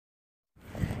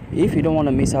If you don't want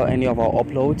to miss out any of our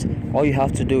uploads, all you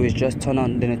have to do is just turn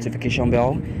on the notification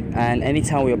bell, and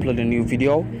anytime we upload a new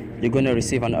video, you're going to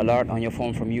receive an alert on your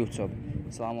phone from YouTube.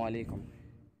 Assalamu alaikum.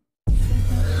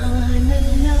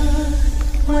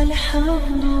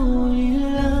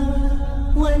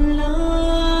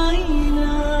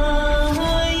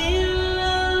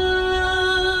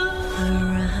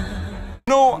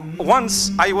 You know,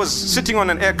 once I was sitting on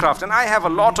an aircraft, and I have a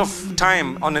lot of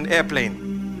time on an airplane,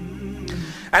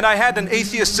 and I had an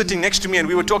atheist sitting next to me, and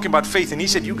we were talking about faith, and he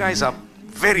said, "You guys are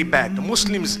very bad, the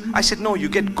Muslims." I said, "No, you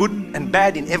get good and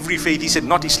bad in every faith." He said,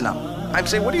 "Not Islam." I'm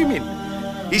saying, "What do you mean?"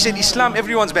 He said, "Islam,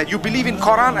 everyone's bad. You believe in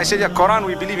Quran?" I said, "Yeah, Quran,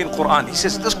 we believe in Quran." He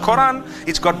says, "This Quran,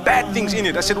 it's got bad things in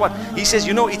it." I said, "What?" He says,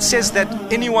 "You know, it says that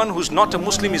anyone who's not a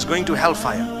Muslim is going to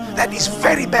hellfire. That is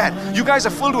very bad. You guys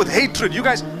are filled with hatred. You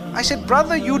guys..." I said,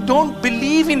 "Brother, you don't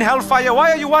believe in hellfire.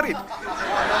 Why are you worried?"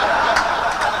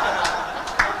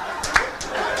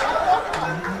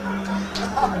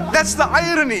 That's the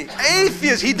irony.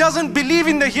 Atheist, he doesn't believe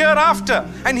in the hereafter,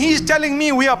 and he's telling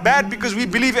me we are bad because we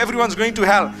believe everyone's going to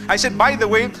hell. I said, by the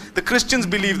way, the Christians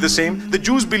believe the same, the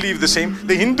Jews believe the same,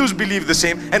 the Hindus believe the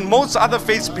same, and most other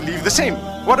faiths believe the same.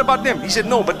 What about them? He said,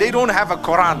 "No, but they don't have a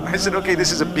Quran." I said, "Okay,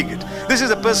 this is a bigot. This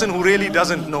is a person who really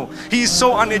doesn't know. He is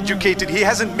so uneducated. He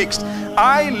hasn't mixed."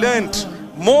 I learned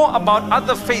more about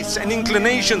other faiths and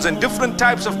inclinations and different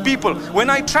types of people when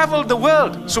I traveled the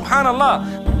world. Subhanallah.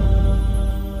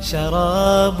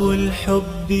 شراب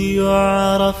الحب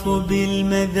يعرف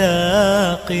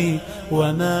بالمذاق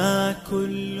وما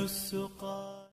كل السقى